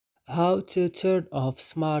How to turn off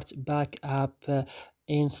smart backup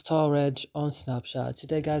in storage on Snapchat.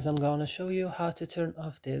 Today guys, I'm gonna show you how to turn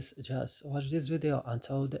off this. Just watch this video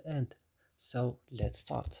until the end. So let's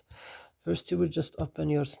start. First you will just open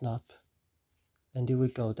your Snap and you will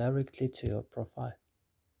go directly to your profile.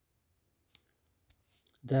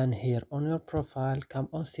 Then here on your profile, come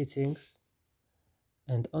on settings,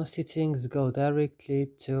 and on settings go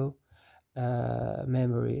directly to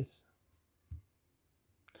memories.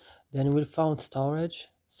 Then we'll find storage,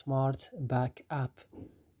 smart backup,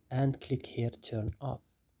 and click here turn off.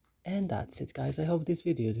 And that's it guys. I hope this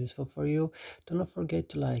video is useful for you. Do not forget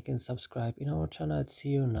to like and subscribe in our channel.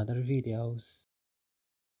 See you in other videos.